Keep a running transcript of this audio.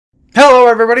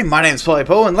everybody, my name's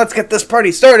PaulyPoe, and let's get this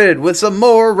party started with some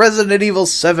more Resident Evil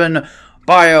 7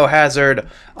 Biohazard.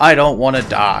 I don't want to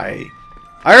die.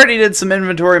 I already did some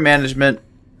inventory management,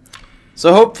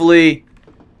 so hopefully...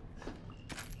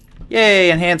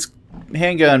 Yay, enhanced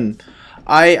handgun.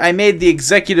 I made the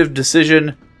executive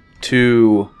decision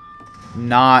to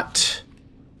not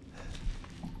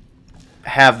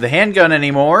have the handgun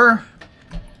anymore.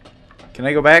 Can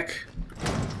I go back?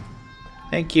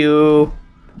 Thank you.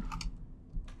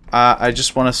 I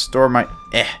just want to store my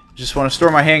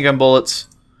handgun bullets.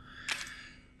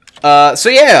 So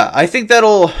yeah, I think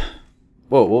that'll...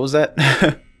 Whoa, what was that?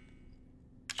 I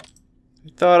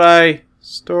thought I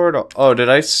stored... Oh, did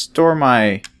I store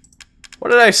my...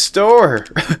 What did I store?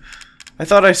 I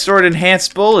thought I stored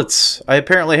enhanced bullets. I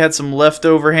apparently had some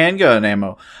leftover handgun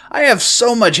ammo. I have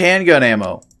so much handgun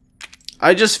ammo.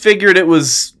 I just figured it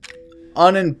was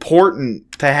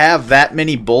unimportant to have that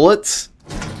many bullets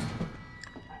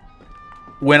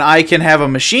when I can have a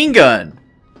machine gun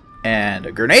and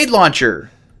a grenade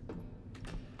launcher.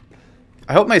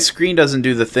 I hope my screen doesn't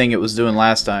do the thing it was doing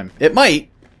last time. It might.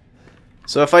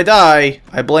 So if I die,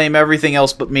 I blame everything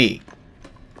else but me.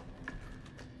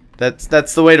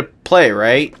 That's the way to play,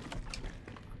 right?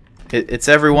 It's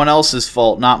everyone else's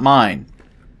fault, not mine.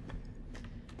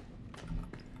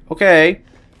 Okay.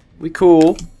 We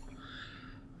cool.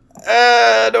 Do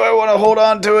I want to hold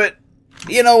on to it?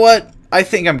 You know what? I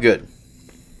think I'm good.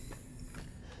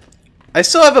 I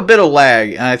still have a bit of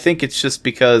lag, and I think it's just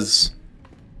because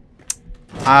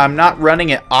I'm not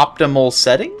running at optimal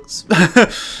settings.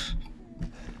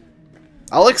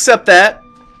 I'll accept that.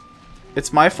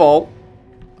 It's my fault.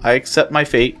 I accept my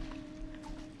fate.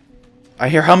 I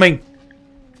hear humming.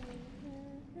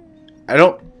 I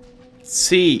don't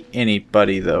see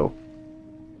anybody, though.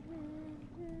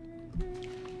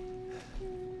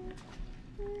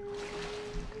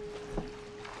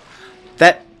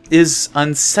 That is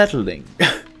unsettling.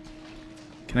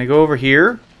 Can I go over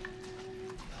here?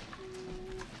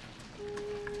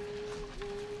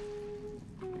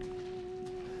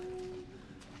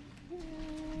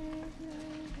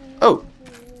 Oh.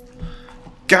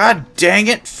 God dang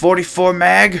it, 44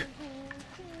 mag.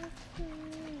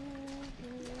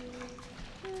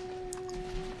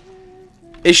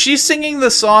 Is she singing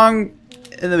the song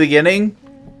in the beginning?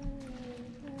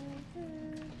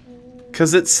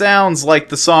 Because it sounds like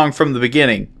the song from the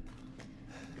beginning.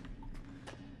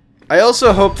 I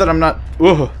also hope that I'm not...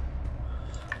 Ugh.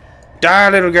 Die,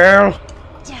 little girl.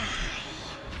 Die.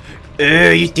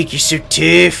 Oh, you think you're so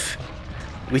tough?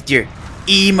 With your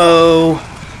emo.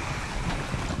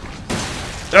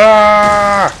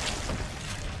 Ah!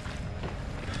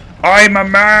 I'm a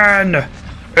man.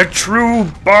 A true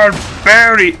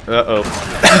barbarian. Uh-oh.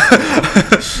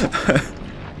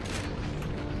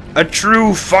 A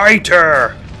true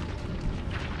fighter!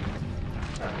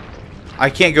 I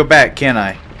can't go back, can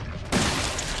I?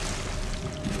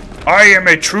 I am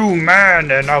a true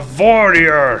man and a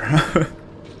warrior!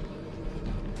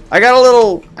 I got a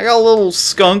little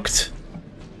skunked.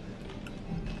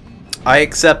 I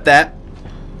accept that.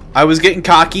 I was getting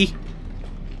cocky.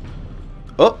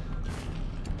 Oh.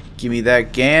 Give me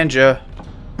that ganja.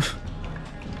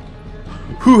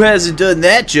 Who hasn't done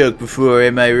that joke before,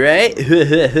 am I right?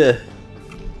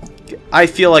 I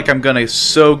feel like I'm gonna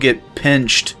so get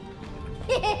pinched.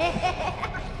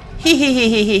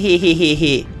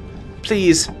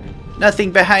 Please,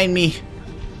 nothing behind me.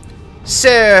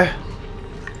 Sir.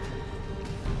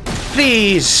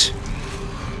 Please.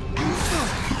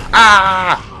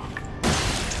 Ah!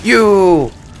 You!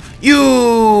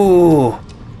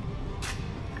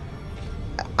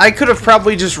 I could have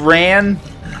probably just ran.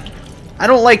 I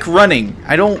don't like running.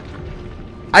 I don't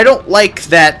like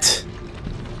that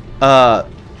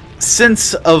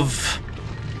sense of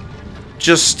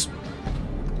just,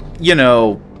 you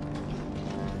know,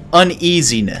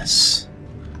 uneasiness.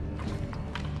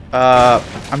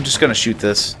 I'm just gonna shoot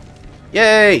this.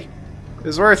 Yay! It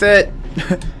was worth it.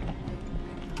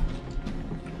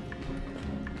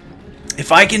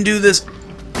 If I can do this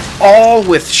all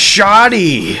with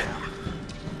shoddy.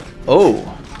 Oh.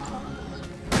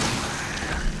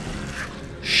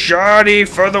 Shoddy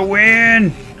for the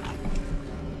win!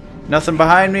 Nothing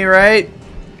behind me, right?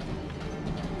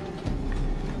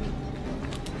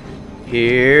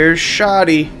 Here's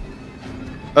shoddy.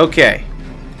 Okay.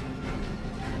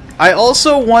 I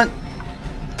also want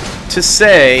to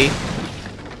say...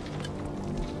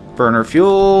 Burner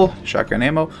fuel, shotgun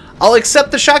ammo. I'll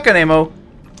accept the shotgun ammo.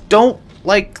 Don't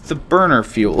like the burner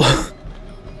fuel.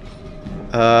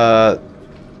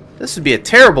 This would be a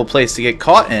terrible place to get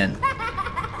caught in.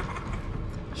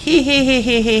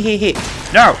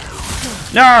 No!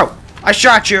 No! I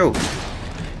shot you!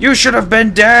 You should have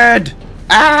been dead!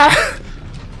 Ah!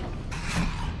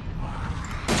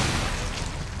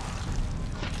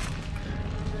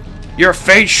 Your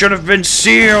fate should have been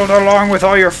sealed along with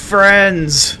all your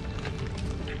friends!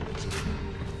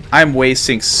 I'm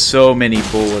wasting so many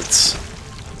bullets.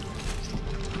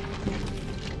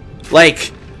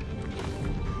 Like,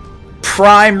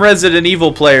 prime Resident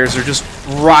Evil players are just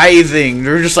writhing.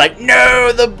 They're just like,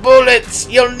 no, the bullets!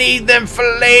 You'll need them for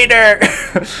later!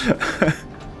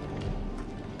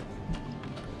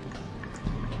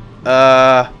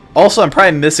 Also, I'm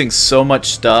probably missing so much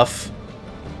stuff.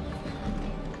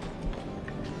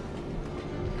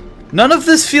 None of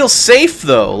this feels safe,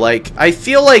 though. Like, I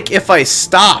feel like if I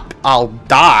stop, I'll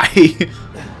die.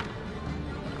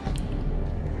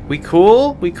 We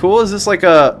cool? We cool? Is this like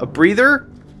a breather?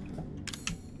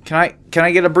 Can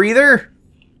I get a breather?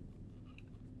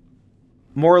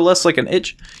 More or less like an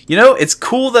itch. You know, it's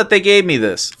cool that they gave me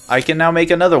this. I can now make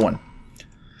another one.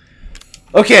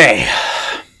 Okay.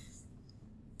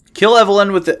 Kill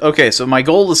Evelyn with the... Okay, so my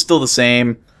goal is still the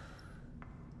same.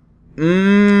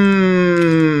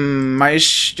 I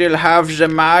still have the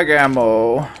mag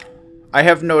ammo. I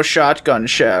have no shotgun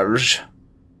shells.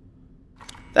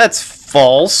 That's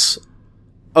false.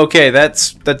 Okay,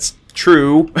 that's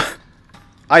true.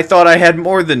 I thought I had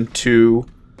more than 2.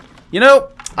 You know,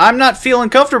 I'm not feeling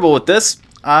comfortable with this.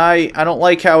 I don't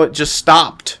like how it just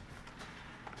stopped.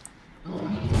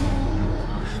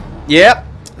 Yep.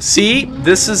 See,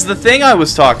 this is the thing I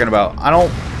was talking about. I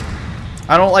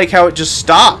don't like how it just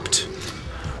stopped.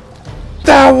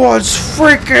 That was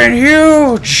freaking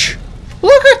huge!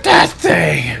 Look at that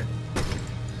thing!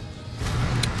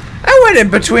 I went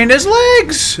in between his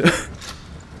legs!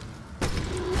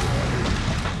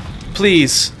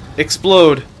 Please,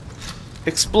 explode.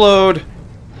 Explode.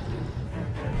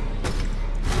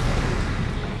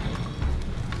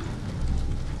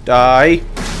 Die.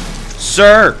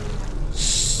 Sir!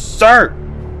 Sir!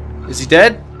 Is he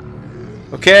dead?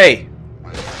 Okay.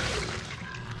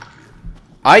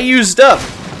 I used up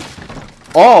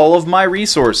all of my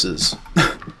resources.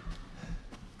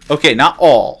 Okay, not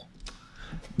all.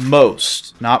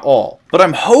 Most, not all. But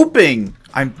I'm hoping,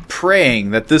 I'm praying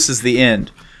that this is the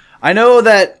end. I know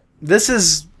that this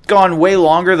has gone way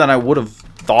longer than I would have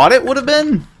thought it would have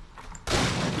been.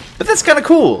 But that's kind of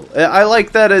cool. I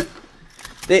like that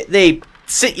they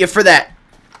sit you for that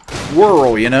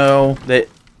whirl, you know? That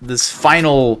this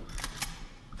final...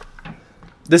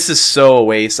 This is so a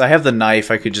waste. I have the knife,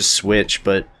 I could just switch,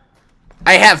 but...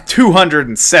 I have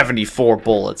 274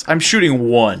 bullets. I'm shooting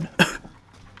 1.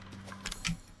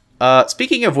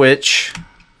 Speaking of which...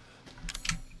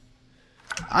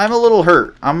 I'm a little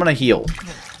hurt. I'm gonna heal.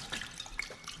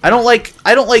 I don't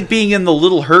like being in the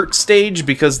little hurt stage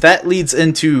because that leads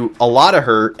into a lot of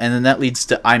hurt and then that leads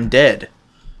to I'm dead.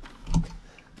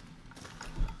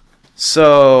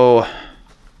 So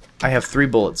I have 3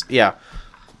 bullets. Yeah.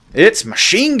 It's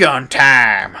machine gun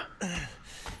time.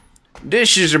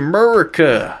 This is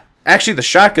America. Actually, the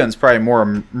shotgun's probably more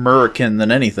American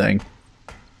than anything.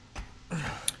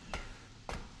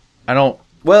 I don't...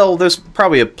 Well, there's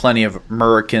probably plenty of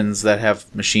Americans that have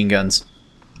machine guns.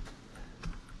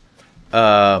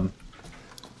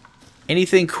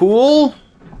 Anything cool?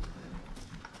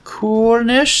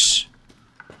 Coolness?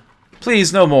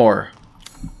 Please, no more.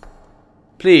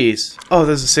 Please. Oh,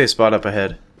 there's a safe spot up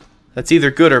ahead. That's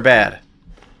either good or bad.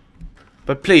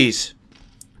 But please,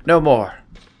 no more.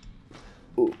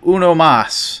 Uno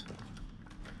más.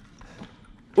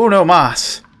 Uno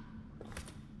más.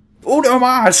 Uno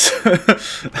más.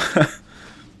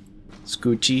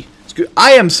 Scoochie.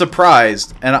 I am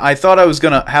surprised, and I thought I was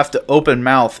gonna have to open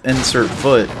mouth, insert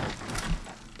foot.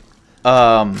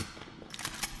 So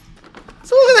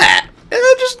look at that. And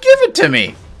they just give it to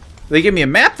me. They give me a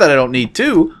map that I don't need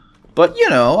too. But, you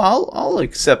know, I'll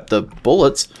accept the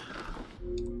bullets.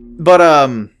 But,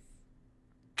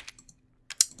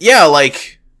 yeah,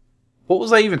 like, what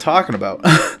was I even talking about?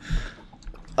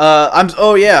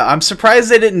 Oh yeah, I'm surprised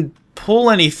they didn't pull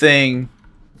anything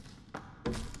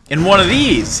in one of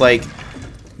these. Like,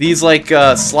 these, like,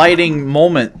 sliding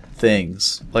moment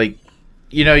things. Like,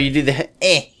 you know, you do the,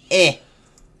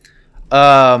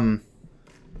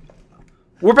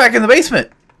 we're back in the basement.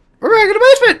 We're back in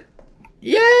the basement.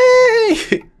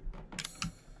 Yay!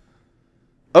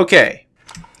 Okay.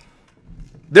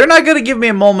 They're not gonna give me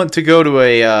a moment to go to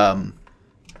a,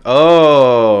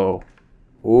 Oh.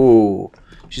 Ooh.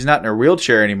 She's not in her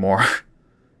wheelchair anymore.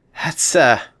 That's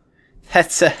bad.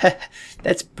 That's a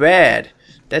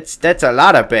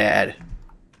lot of bad.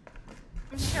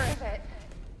 I'm sure of it.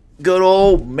 Good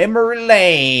old memory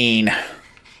lane.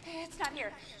 It's not here.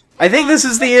 I think this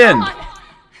is the end.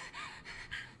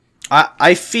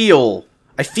 I feel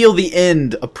the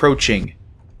end approaching.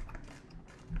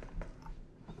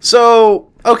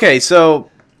 So, okay, so...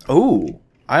 Ooh,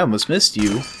 I almost missed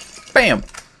you. Bam!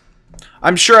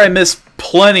 I'm sure I missed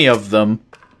plenty of them.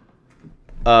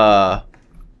 Like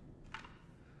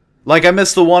I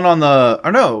missed the one on the...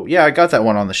 Or no, yeah, I got that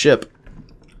one on the ship.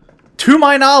 To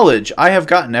my knowledge, I have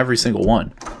gotten every single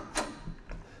one.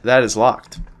 That is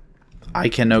locked. I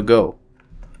can now go.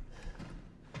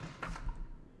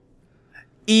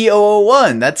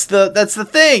 E001, that's the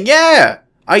thing, yeah!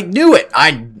 I knew it!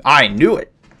 I knew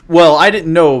it. Well, I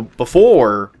didn't know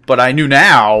before, but I knew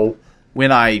now when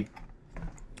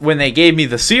they gave me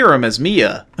the serum as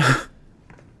Mia.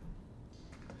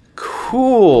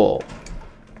 Cool.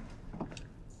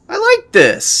 I like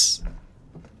this.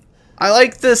 I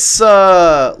like this,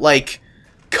 like,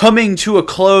 coming to a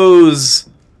close,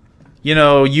 you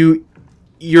know,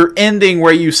 you're ending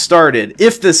where you started,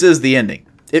 if this is the ending.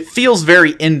 It feels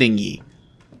very ending-y.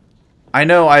 I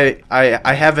know I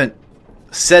haven't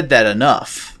said that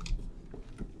enough.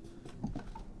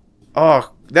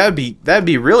 Oh, that'd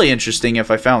be really interesting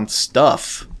if I found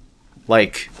stuff.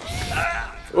 Like,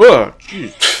 ugh,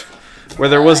 where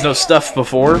there was no stuff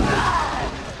before.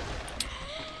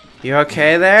 You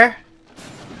okay there,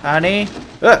 honey?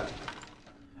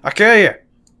 I'll kill you.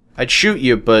 I'd shoot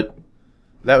you, but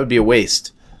that would be a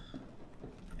waste.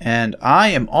 And I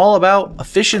am all about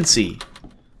efficiency.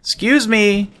 Excuse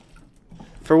me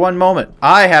for one moment.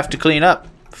 I have to clean up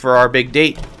for our big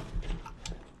date.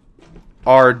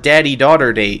 Our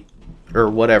daddy-daughter date. Or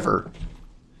whatever.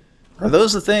 Are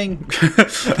those a thing?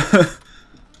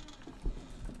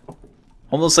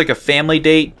 Almost like a family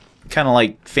date. Kind of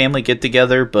like family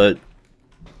get-together, but...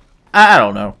 I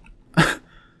don't know.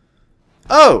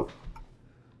 Oh!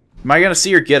 Am I gonna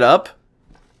see her get up?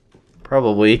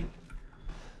 Probably.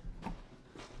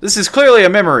 This is clearly a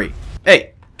memory.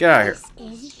 Hey, get out of here.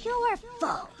 This is your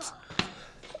fault.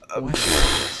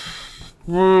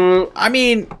 I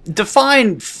mean,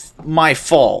 define my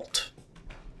fault.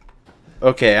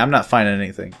 Okay, I'm not finding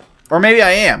anything. Or maybe I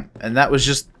am, and that was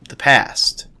just the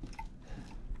past.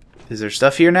 Is there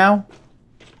stuff here now?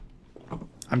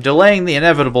 I'm delaying the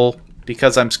inevitable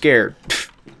because I'm scared.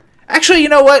 Actually, you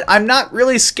know what? I'm not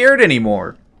really scared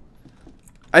anymore.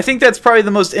 I think that's probably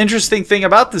the most interesting thing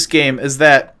about this game is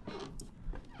that...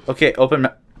 Okay, open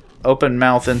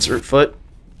mouth, insert foot.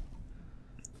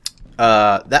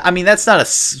 I mean, that's not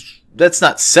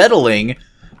settling,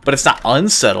 but it's not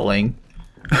unsettling.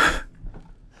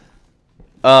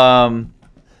 But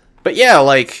yeah,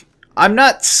 like, I'm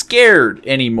not scared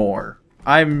anymore.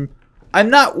 I'm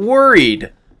not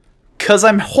worried, 'cause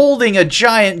I'm holding a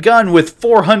giant gun with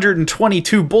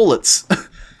 422 bullets.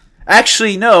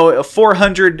 Actually, no,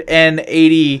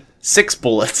 486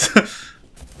 bullets. Ethan,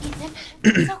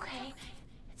 it's okay.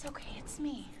 It's okay, it's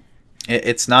me.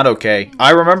 It's not okay.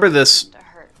 I remember this. To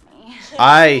hurt me.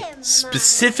 I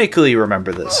specifically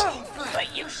remember this.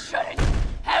 But you shouldn't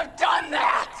have done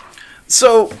that.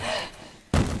 So,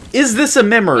 is this a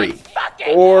memory?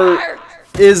 Fucking Or hurt.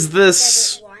 is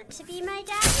this... Want to be my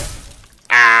daddy?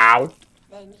 Ow.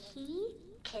 Then he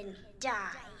can die.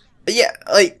 Yeah,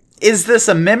 like, is this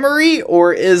a memory?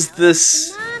 Or is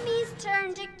this... Mommy's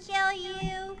turn to kill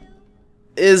you.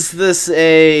 Is this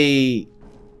a...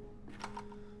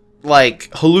 like,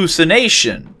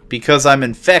 hallucination? Because I'm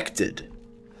infected.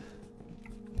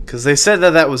 Because they said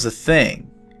that was a thing.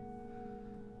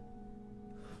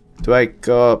 Do I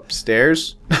go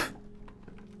upstairs?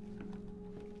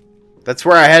 That's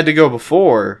where I had to go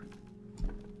before.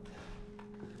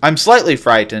 I'm slightly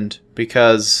frightened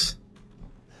because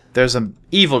there's an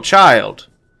evil child.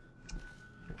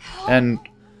 And...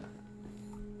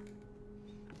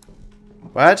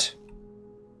 What?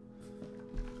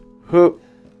 Who?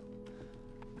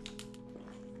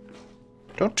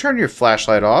 Don't turn your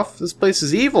flashlight off. This place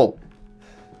is evil.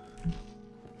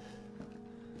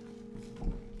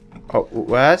 Oh,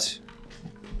 what?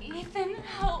 Ethan,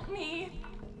 help me.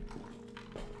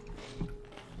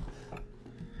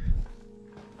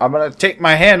 I'm gonna take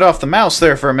my hand off the mouse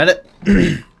there for a minute.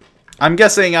 I'm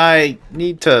guessing I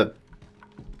need to...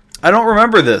 I don't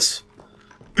remember this.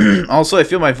 Also, I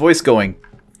feel my voice going.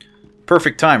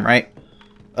 Perfect time, right?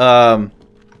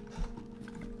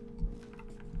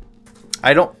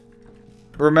 I don't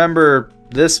remember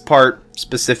this part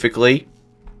specifically.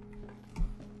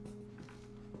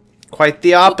 Quite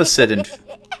the opposite.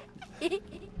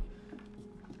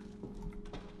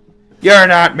 You're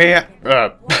not me. And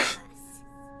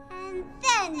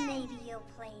then maybe you'll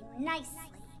play nicely.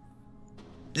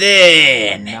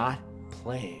 Then. Not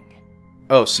playing.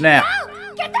 Oh, snap. Ow!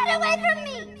 Get that away from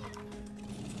me!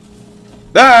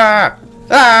 Ah!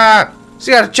 Ah!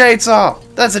 She got a chainsaw!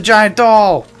 That's a giant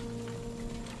doll!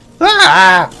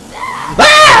 Ah!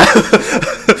 Ah!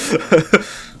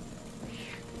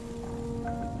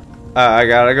 I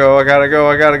gotta go, I gotta go,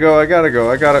 I gotta go, I gotta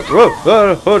go, I gotta... Whoa!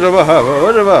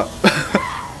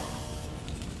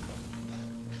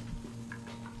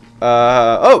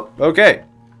 Oh, okay.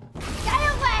 Get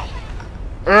away!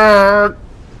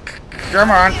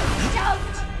 Come on. Don't!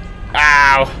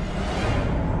 Ow!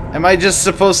 Am I just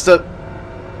supposed to...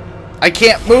 I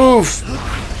can't move!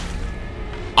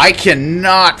 I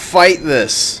cannot fight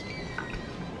this.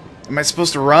 Am I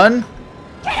supposed to run?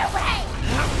 Get away!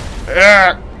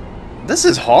 This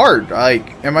is hard.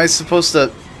 Like, am I supposed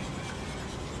to...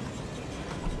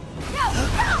 No!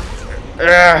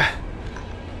 No!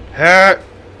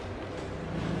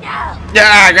 Yeah,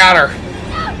 I got her.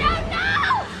 No! No!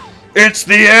 No! It's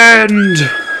the end.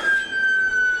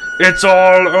 It's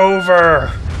all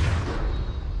over.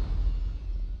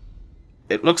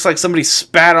 It looks like somebody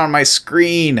spat on my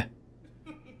screen.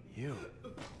 You.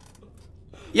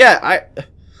 Yeah,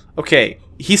 okay,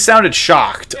 he sounded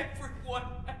shocked. Everyone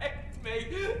hates me.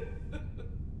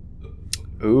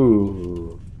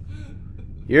 Ooh.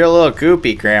 You're a little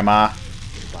goopy, Grandma.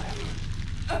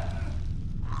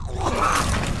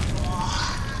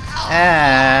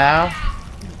 Ow.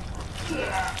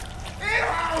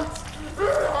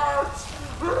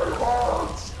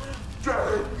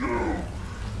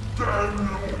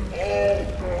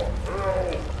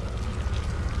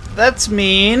 That's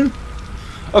mean.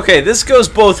 Okay, this goes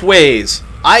both ways.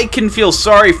 I can feel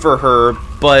sorry for her,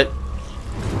 but...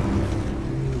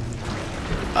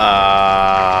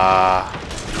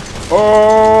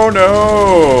 Oh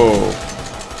no!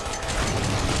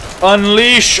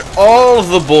 Unleash all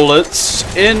the bullets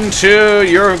into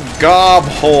your gob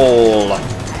hole.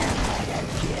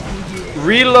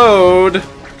 Reload.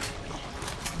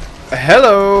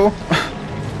 Hello.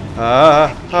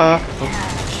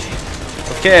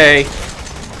 Okay.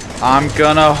 I'm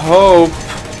gonna hope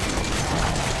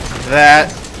that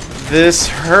this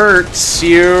hurts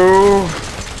you.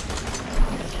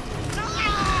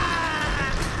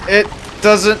 It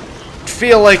doesn't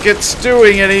feel like it's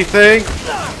doing anything.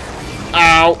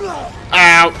 Ow.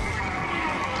 Ow.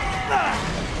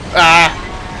 Ah.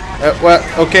 Well,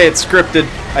 okay, it's scripted,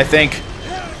 I think.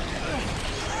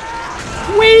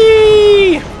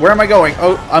 Whee! Where am I going?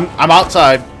 Oh, I'm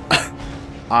outside.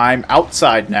 I'm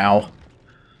outside now.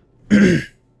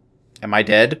 Am I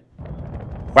dead?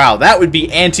 Wow, that would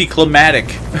be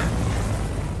anticlimactic.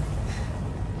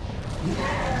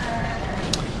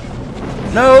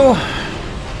 No.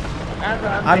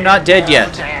 I'm not dead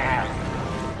yet.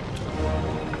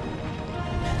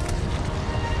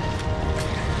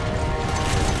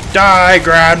 Die,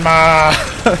 Grandma!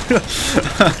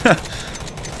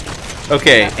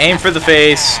 Okay, aim for the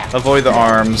face, avoid the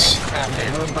arms.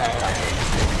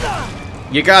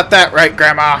 You got that right,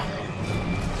 Grandma.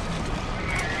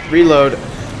 Reload.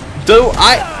 Do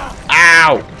I...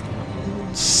 Ow!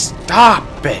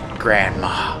 Stop it,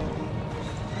 Grandma.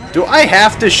 Do I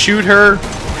have to shoot her?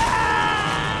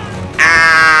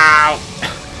 Ow!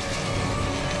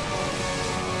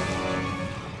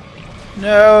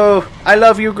 No! I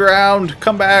love you, ground.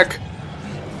 Come back.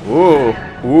 Ooh.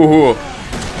 Ooh.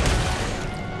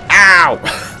 Ow!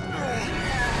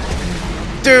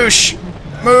 Douche!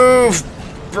 Move!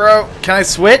 Bro, can I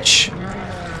switch?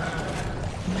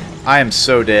 I am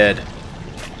so dead.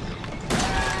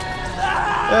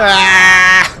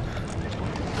 Ah!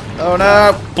 Oh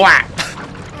no! Blah!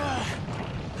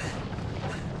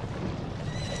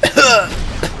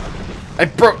 I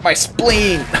broke my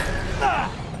spleen!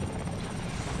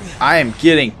 I am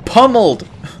getting pummeled!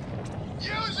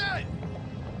 Use it!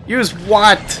 Use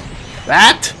what?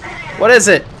 That? What is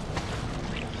it?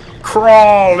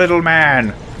 Crawl, little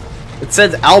man! It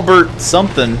said Albert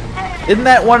something. Isn't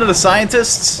that one of the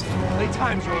scientists? Late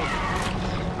times are over.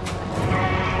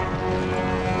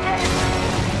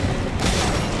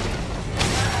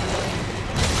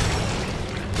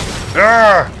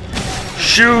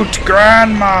 Shoot,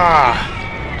 Grandma!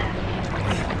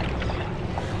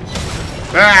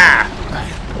 Ah!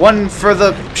 One for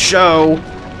the show.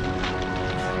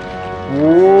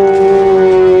 Whoa.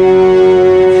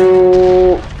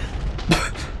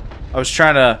 I was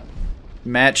trying to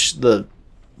match the...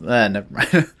 never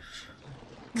mind.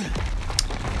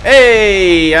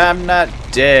 Hey, I'm not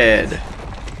dead.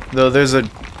 Though there's a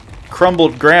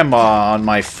crumbled grandma on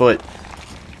my foot.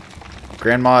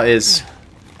 Grandma is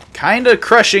kind of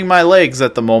crushing my legs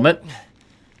at the moment.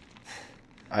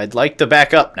 I'd like to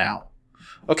back up now.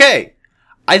 Okay,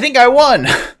 I think I won.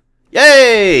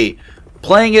 Yay!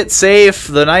 Playing it safe,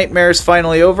 the nightmare's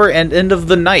finally over, and end of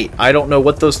the night. I don't know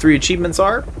what those 3 achievements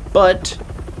are, but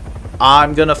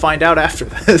I'm gonna find out after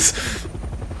this.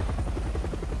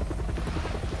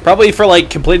 Probably for, like,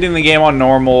 completing the game on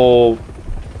normal,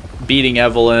 beating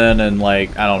Evelyn, and,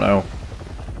 like, I don't know.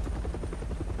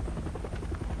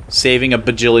 Saving a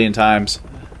bajillion times.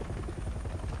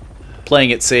 Playing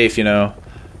it safe, you know.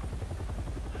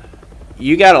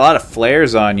 You got a lot of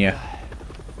flares on you.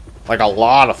 Like, a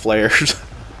lot of flares.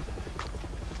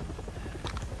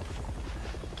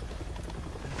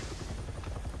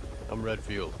 I'm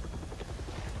Redfield.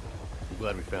 I'm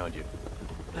glad we found you.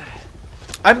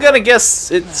 I'm gonna guess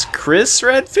it's Chris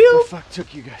Redfield? What the fuck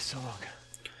took you guys so long?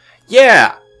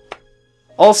 Yeah.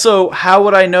 Also, how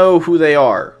would I know who they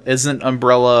are? Isn't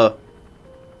Umbrella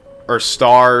or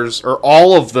Stars or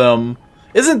all of them?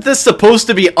 Isn't this supposed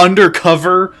to be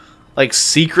undercover? Like,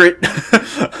 secret?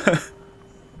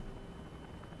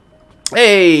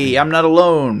 Hey, I'm not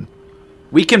alone.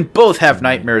 We can both have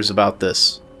nightmares about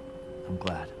this. I'm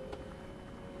glad.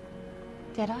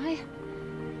 Did I?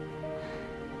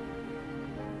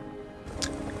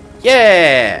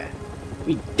 Yeah!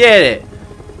 We did it!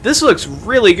 This looks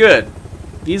really good.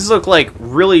 These look like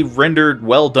really rendered,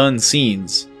 well-done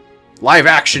scenes.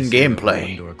 Live-action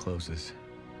gameplay. One door closes,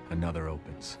 another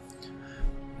opens.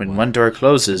 When one door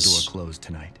closes, The door closed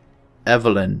tonight.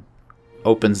 Evelyn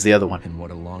opens the other one. And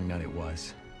what a long night it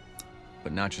was.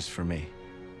 But not just for me.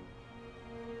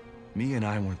 Me and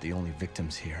I weren't the only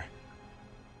victims here.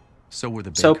 So were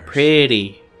the Bakers. So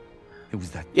pretty. It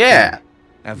was that Yeah. thing,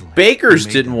 Evelyn, Bakers who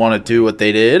made didn't them. want to do what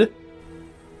they did.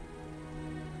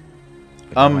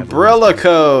 But now Evelyn's Umbrella dead,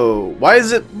 Co. Why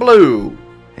is it blue?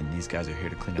 And these guys are here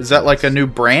to clean up. Is that the like a mess. new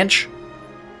branch?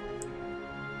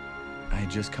 I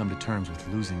had just come to terms with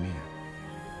losing Mia.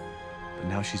 But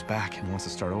now she's back and wants to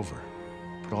start over.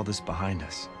 Put all this behind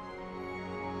us.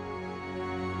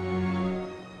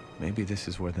 Maybe this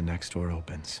is where the next door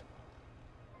opens.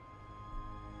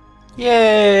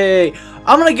 Yay!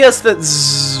 I'm gonna guess that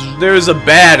there's a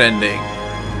bad ending.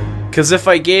 Because if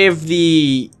I gave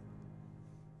the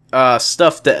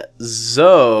stuff to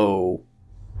Zoe,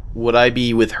 would I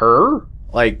be with her?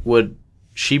 Like, would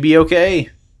she be okay?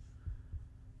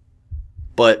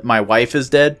 But my wife is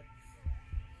dead?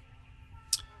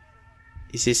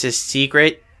 Is this a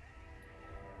secret?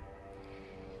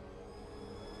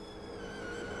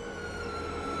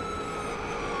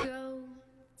 Go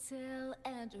tell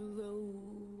Aunt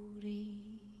Rhodey.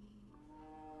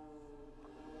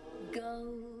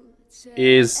 Go tell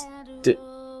Is Aunt di-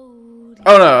 Rhodey.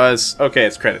 Oh no, it's okay,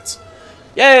 it's credits.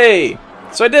 Yay!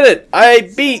 So I did it! I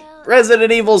beat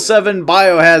Resident Evil 7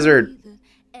 Biohazard.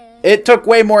 It took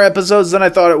way more episodes than I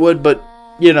thought it would, but,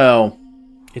 you know,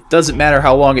 it doesn't matter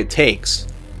how long it takes.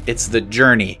 It's the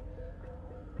journey.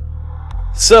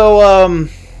 So,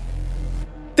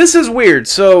 this is weird.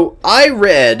 So, I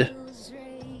read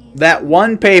that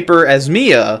one paper as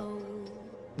Mia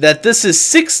that this is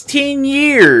 16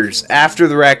 years after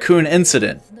the raccoon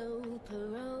incident.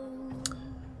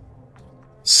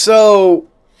 So,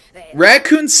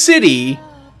 Raccoon City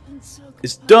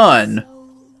is done.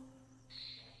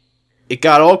 It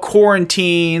got all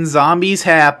quarantined, zombies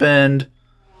happened.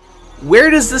 Where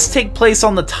does this take place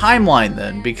on the timeline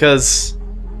then? Because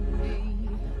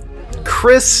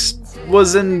Chris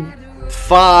was in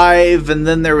 5 and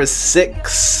then there was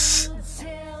 6.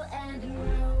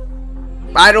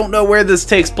 I don't know where this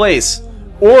takes place.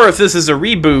 Or if this is a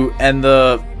reboot and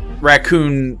the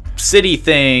Raccoon City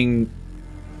thing,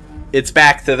 it's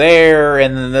back to there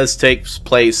and then this takes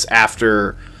place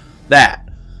after that.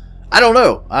 I don't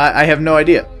know. I have no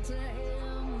idea.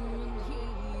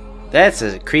 That's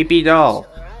a creepy doll.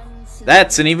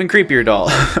 That's an even creepier doll.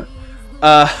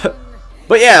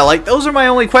 But yeah, like, those are my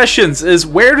only questions, is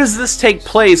where does this take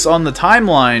place on the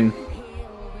timeline?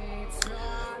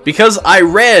 Because I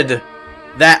read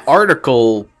that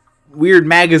article, weird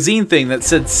magazine thing that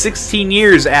said 16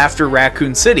 years after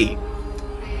Raccoon City.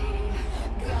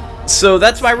 So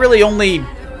that's my really only,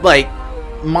 like,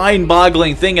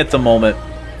 mind-boggling thing at the moment.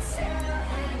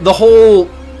 The whole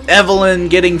Evelyn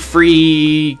getting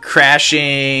free,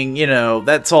 crashing, you know,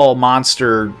 that's all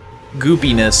monster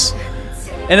goopiness.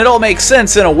 And it all makes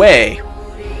sense in a way.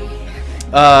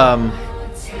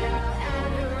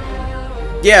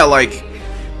 Yeah, like,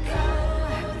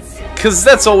 because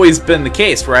that's always been the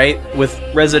case, right? With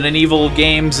Resident Evil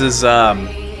games is,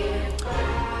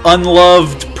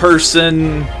 unloved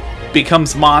person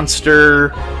becomes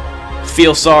monster,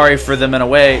 feel sorry for them in a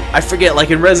way. I forget,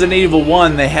 like in Resident Evil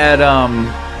 1, they had,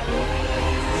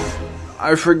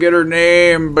 I forget her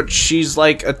name, but she's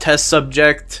like a test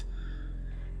subject.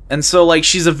 And so, like,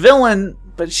 she's a villain,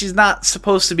 but she's not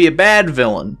supposed to be a bad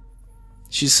villain.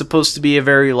 She's supposed to be a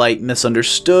very, like,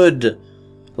 misunderstood,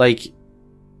 like,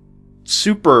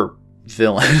 super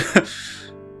villain.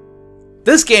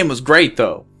 This game was great,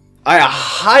 though. I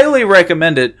highly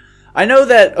recommend it. I know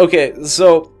that, okay,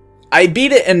 so I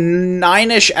beat it in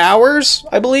 9-ish hours,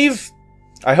 I believe.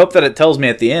 I hope that it tells me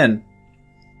at the end.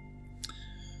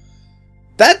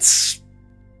 That's,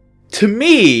 to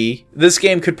me, this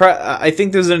game could I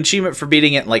think there's an achievement for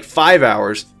beating it in like 5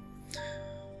 hours.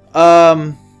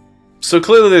 So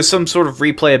clearly there's some sort of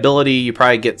replayability. You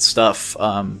probably get stuff,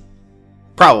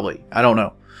 probably. I don't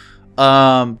know.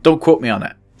 Don't quote me on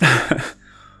that.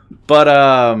 But,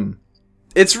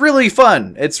 it's really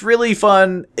fun. It's really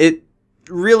fun. It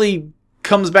really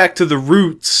comes back to the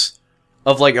roots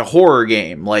of like a horror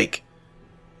game. Like,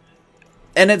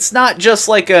 and it's not just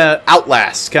like a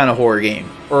Outlast kind of horror game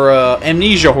or a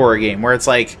Amnesia horror game where it's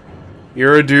like,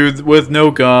 you're a dude with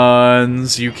no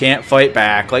guns, you can't fight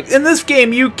back. Like, in this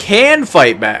game, you can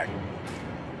fight back.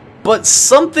 But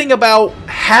something about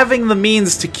having the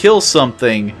means to kill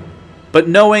something, but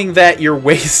knowing that you're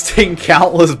wasting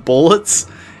countless bullets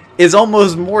is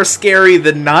almost more scary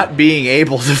than not being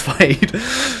able to fight.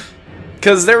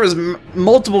 Because there was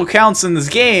multiple counts in this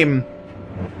game,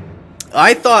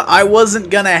 I thought I wasn't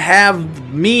gonna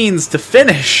have means to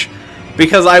finish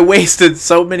because I wasted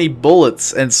so many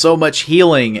bullets and so much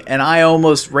healing, and I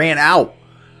almost ran out.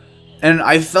 And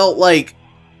I felt like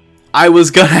I was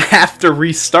gonna have to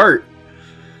restart.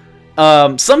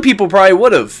 Some people probably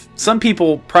would have. Some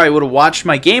people probably would have watched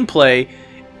my gameplay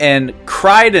and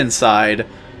cried inside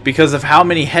because of how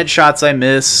many headshots I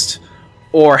missed,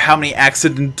 or how many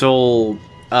accidental,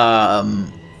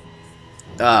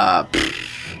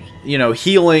 you know,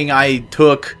 healing I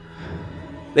took.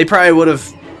 They probably would have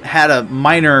had a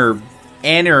minor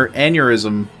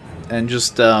aneurysm and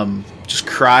just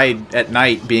cried at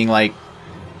night, being like,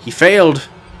 he failed,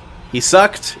 he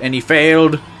sucked, and he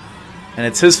failed, and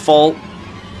it's his fault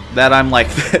that I'm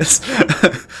like this.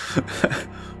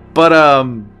 But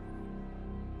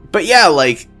yeah,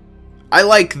 like, I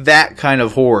like that kind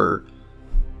of horror.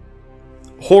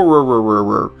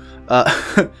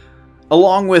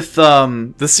 Along with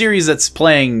the series that's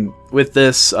playing with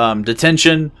this,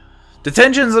 Detention.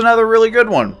 Detention's another really good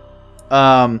one.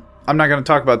 I'm not going to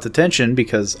talk about Detention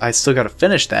because I still got to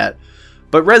finish that.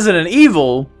 But Resident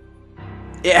Evil,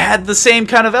 it had the same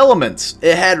kind of elements.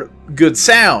 It had good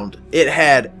sound. It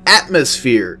had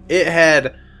atmosphere. It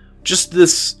had just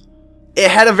this... It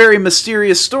had a very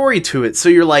mysterious story to it. So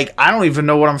you're like, I don't even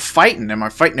know what I'm fighting. Am I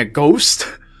fighting a ghost?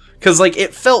 Because, like,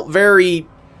 it felt very...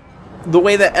 The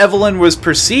way that Evelyn was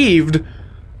perceived,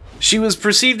 she was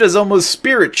perceived as almost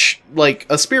like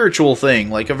a spiritual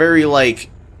thing. Like a very, like,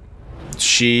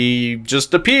 she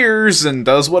just appears and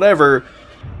does whatever.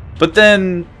 But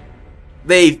then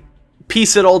they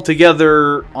piece it all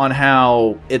together on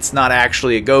how it's not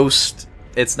actually a ghost.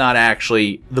 It's not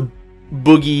actually the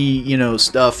boogie, you know,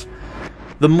 stuff.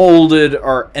 The molded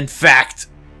are, in fact,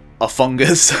 a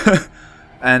fungus.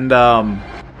 And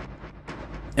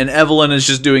Evelyn is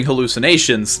just doing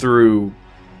hallucinations through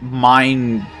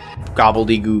mind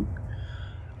gobbledygook.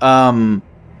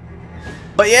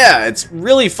 But yeah, it's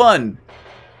really fun.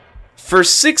 For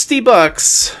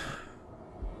 $60,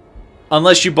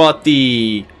 unless you bought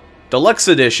the deluxe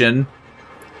edition,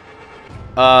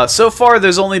 so far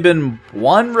there's only been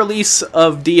one release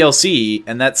of DLC,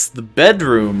 and that's the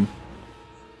bedroom.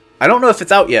 I don't know if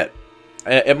it's out yet.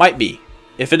 It might be.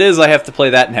 If it is, I have to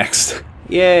play that next.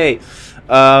 Yay!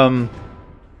 But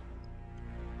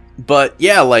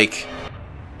yeah, like,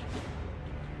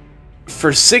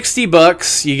 for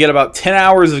 $60, you get about 10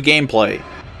 hours of gameplay.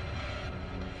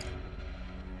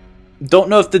 Don't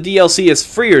know if the DLC is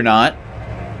free or not,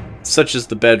 such as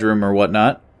the bedroom or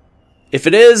whatnot. If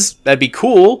it is, that'd be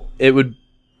cool. It would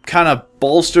kind of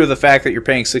bolster the fact that you're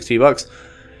paying $60.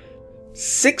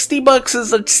 $60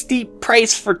 is a steep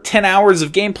price for 10 hours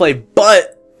of gameplay,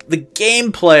 but the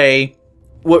gameplay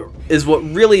what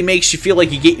really makes you feel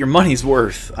like you get your money's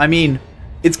worth. I mean,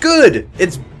 it's good.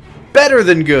 It's better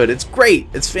than good. It's great.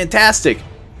 It's fantastic.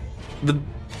 The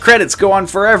credits go on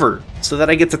forever so that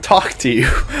I get to talk to you.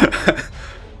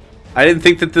 I didn't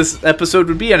think that this episode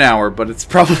would be an hour, but it's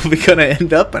probably going to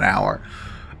end up an hour.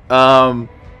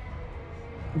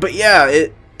 But yeah,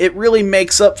 it really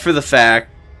makes up for the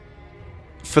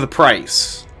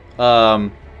price.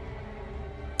 And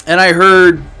I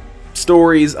heard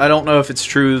stories, I don't know if it's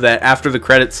true, that after the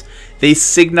credits they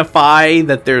signify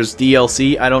that there's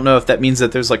DLC. I don't know if that means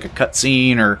that there's like a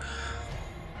cutscene or...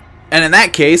 And in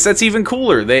that case, that's even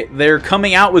cooler. They're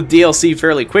coming out with DLC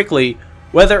fairly quickly,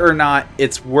 Whether or not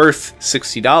it's worth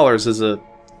 $60 is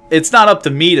it's not up to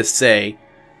me to say,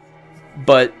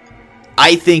 but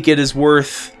I think it is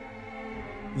worth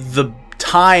the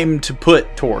time to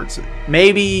put towards it.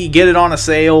 Maybe get it on a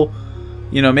sale,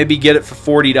 you know, maybe get it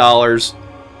for $40,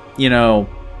 you know,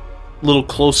 a little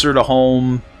closer to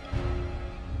home.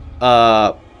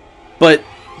 But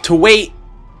to wait,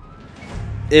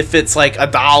 if it's like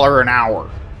 $1 an hour,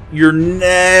 you're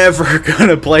never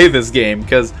gonna play this game,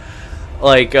 because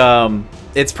like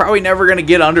it's probably never gonna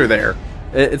get under there.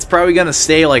 It's probably gonna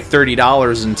stay like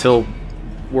 $30 until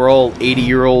we're all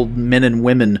 80-year-old men and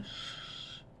women.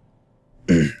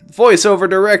 Voiceover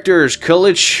directors: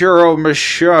 Kalichiro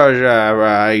Mashaja,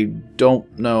 I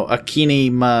don't know,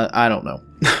 Akini Ma, I don't know.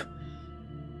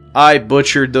 I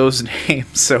butchered those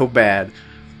names so bad.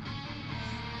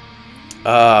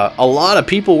 A lot of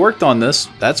people worked on this,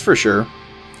 that's for sure.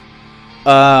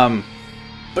 But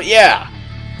yeah,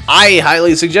 I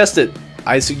highly suggest it.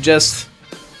 I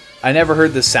never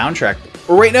heard this soundtrack.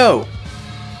 Or wait, no.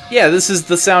 Yeah, this is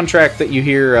the soundtrack that you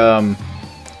hear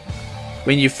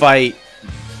when you fight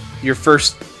your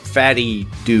first fatty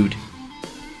dude.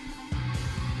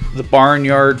 The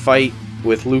barnyard fight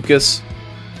with Lucas.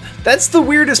 That's the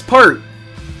weirdest part.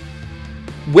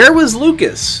 Where was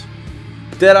Lucas?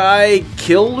 Did I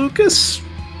kill Lucas?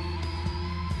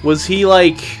 Was he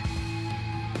like...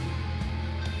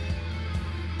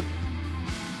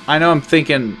 I know I'm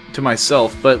thinking to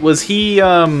myself, but was he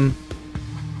the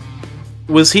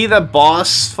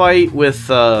boss fight with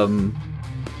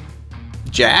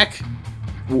Jack?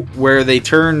 Where they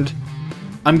turned...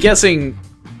 I'm guessing,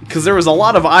 because there was a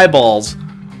lot of eyeballs.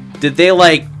 Did they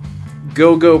like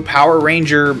go Power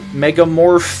Ranger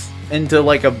Megamorph into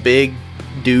like a big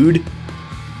dude?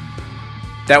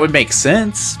 That would make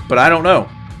sense, but I don't know.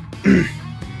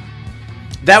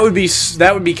 That would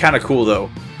be kind of cool though,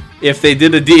 if they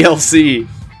did a DLC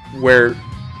where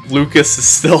Lucas is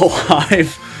still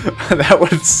alive. That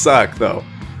would suck though.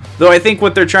 Though I think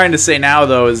what they're trying to say now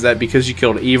though is that because you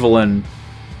killed Evelyn,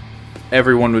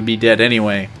 everyone would be dead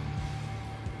anyway.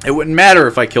 It wouldn't matter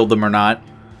if I killed them or not.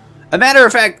 A matter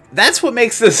of fact, that's what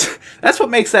makes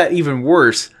that even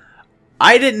worse.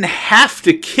 I didn't have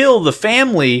to kill the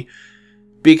family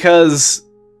because,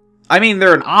 I mean,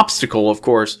 they're an obstacle, of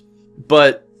course,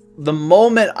 but the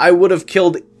moment I would have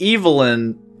killed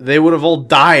Evelyn, they would have all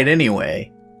died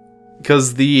anyway.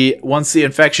 Because once the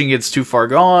infection gets too far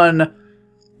gone,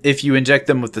 if you inject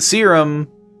them with the serum,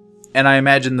 and I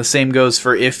imagine the same goes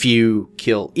for if you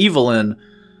kill Evelyn,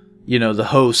 you know, the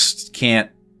host can't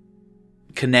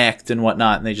connect and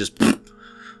whatnot, and they just...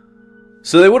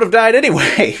 So they would have died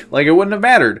anyway. Like, it wouldn't have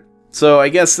mattered. So I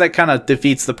guess that kind of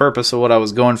defeats the purpose of what I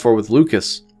was going for with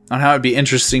Lucas. On how it'd be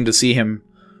interesting to see him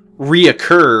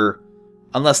reoccur,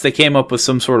 unless they came up with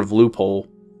some sort of loophole.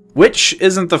 Which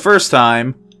isn't the first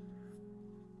time.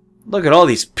 Look at all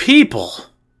these people.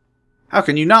 How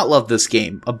can you not love this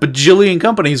game? A bajillion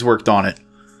companies worked on it.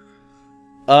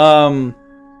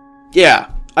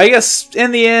 Yeah. I guess,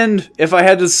 in the end, if I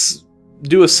had to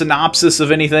do a synopsis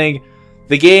of anything,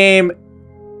 the game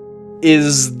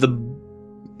is the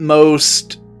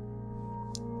most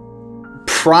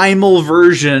primal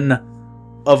version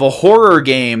of a horror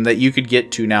game that you could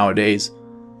get to nowadays.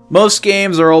 Most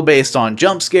games are all based on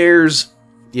jump scares,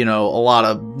 you know, a lot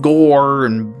of gore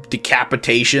and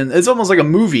decapitation. It's almost like a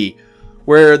movie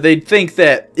where they'd think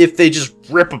that if they just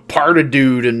rip apart a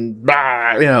dude and,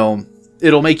 bah, you know,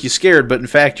 it'll make you scared, but in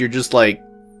fact you're just like,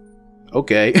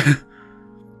 okay.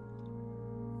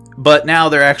 But now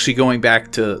they're actually going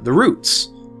back to the roots.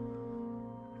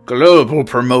 Global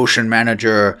promotion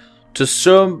manager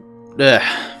Tsutomu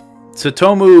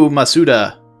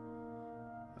Masuda.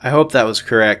 I hope that was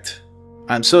correct.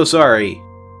 I'm so sorry,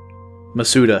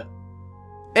 Masuda.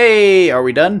 Hey, are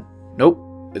we done?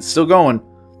 Nope, it's still going.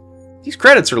 These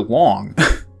credits are long.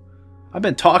 I've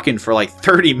been talking for like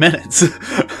 30 minutes.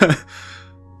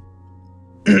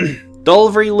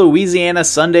 Dulvery, Louisiana,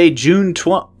 Sunday, June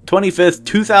 25th,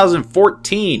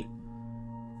 2014.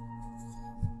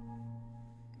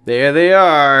 There they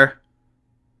are.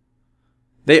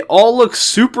 They all look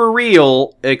super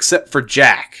real, except for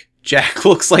Jack. Jack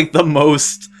looks like the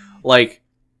most, like...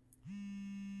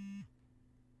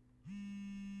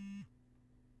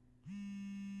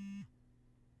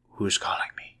 Who's calling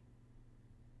me?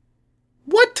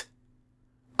 What?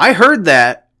 I heard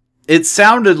that. It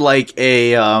sounded like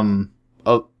a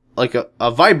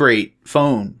vibrate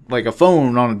phone, like a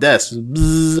phone on a desk.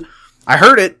 Bzzz. I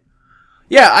heard it.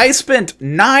 Yeah, I spent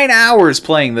 9 hours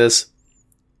playing this.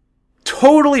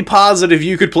 Totally positive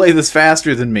you could play this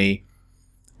faster than me.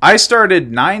 I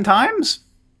started 9 times?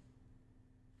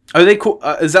 Are they cool?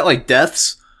 Is that like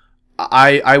deaths?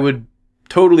 I would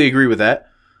totally agree with that.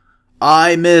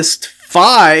 I missed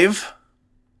 5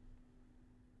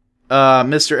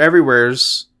 Mr.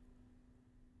 Everywhere's.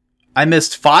 I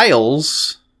missed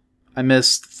files. I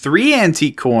missed 3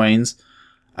 antique coins.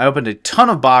 I opened a ton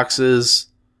of boxes.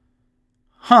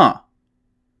 Huh.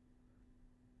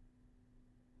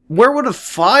 Where would the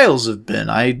files have been?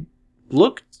 I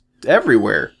looked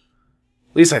everywhere.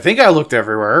 At least I think I looked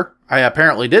everywhere. I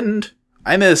apparently didn't.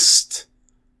 I missed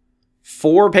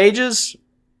 4 pages?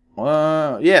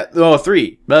 Yeah. Oh,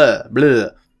 3. Blah, blah.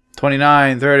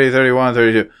 29, 30, 31,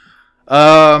 32.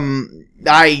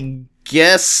 I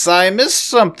guess I missed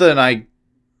something. I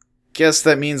guess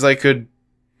that means I could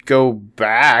go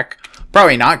back.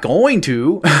 Probably not going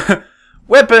to.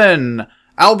 Weapon!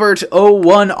 Albert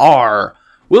 01R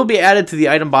will be added to the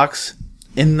item box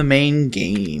in the main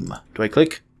game. Do I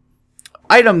click?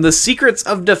 Item, the Secrets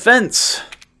of Defense.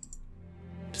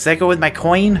 Does that go with my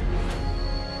coin?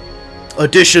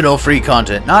 Additional free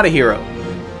content, not a hero.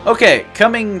 Okay,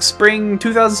 coming spring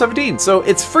 2017, so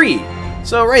it's free.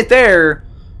 So right there,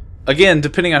 again,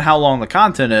 depending on how long the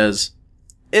content is,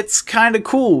 it's kind of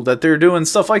cool that they're doing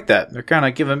stuff like that. They're kind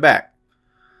of giving back.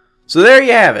 So there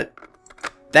you have it.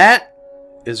 That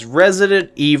is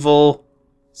Resident Evil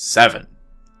 7.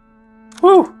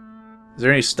 Whew. Is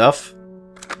there any stuff?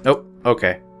 Nope.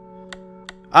 Okay.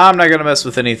 I'm not going to mess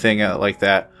with anything like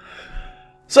that.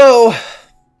 So,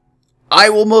 I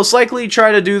will most likely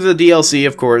try to do the DLC,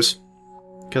 of course.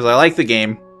 Because I like the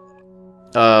game.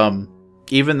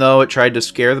 Even though it tried to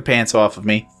scare the pants off of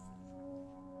me.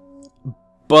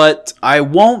 But I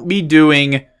won't be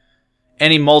doing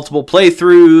any multiple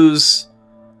playthroughs.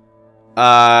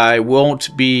 I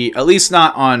won't be, at least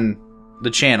not on the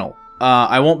channel.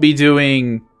 I won't be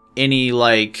doing any,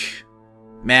 like,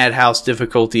 Madhouse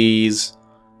difficulties.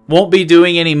 Won't be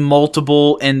doing any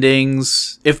multiple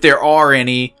endings, if there are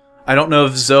any. I don't know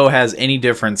if Zoe has any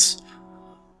difference.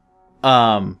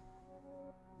 But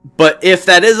if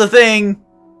that is a thing,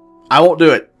 I won't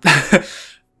do it.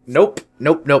 Nope.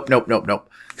 Nope, nope, nope, nope, nope.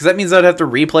 Because that means I'd have to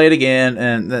replay it again,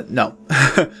 and no.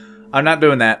 I'm not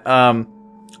doing that.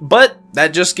 But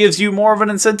that just gives you more of an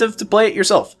incentive to play it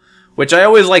yourself. Which I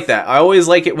always like that. I always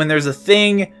like it when there's a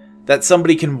thing that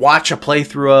somebody can watch a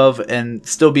playthrough of and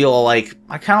still be like,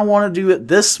 I kind of want to do it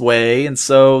this way, and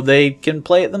so they can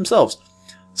play it themselves.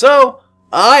 So,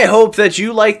 I hope that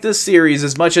you like this series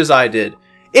as much as I did.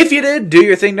 If you did, do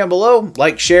your thing down below.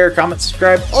 Like, share, comment,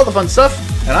 subscribe, all the fun stuff.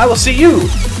 And I will see you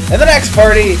in the next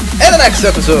party, in the next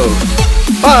episode.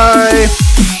 Bye!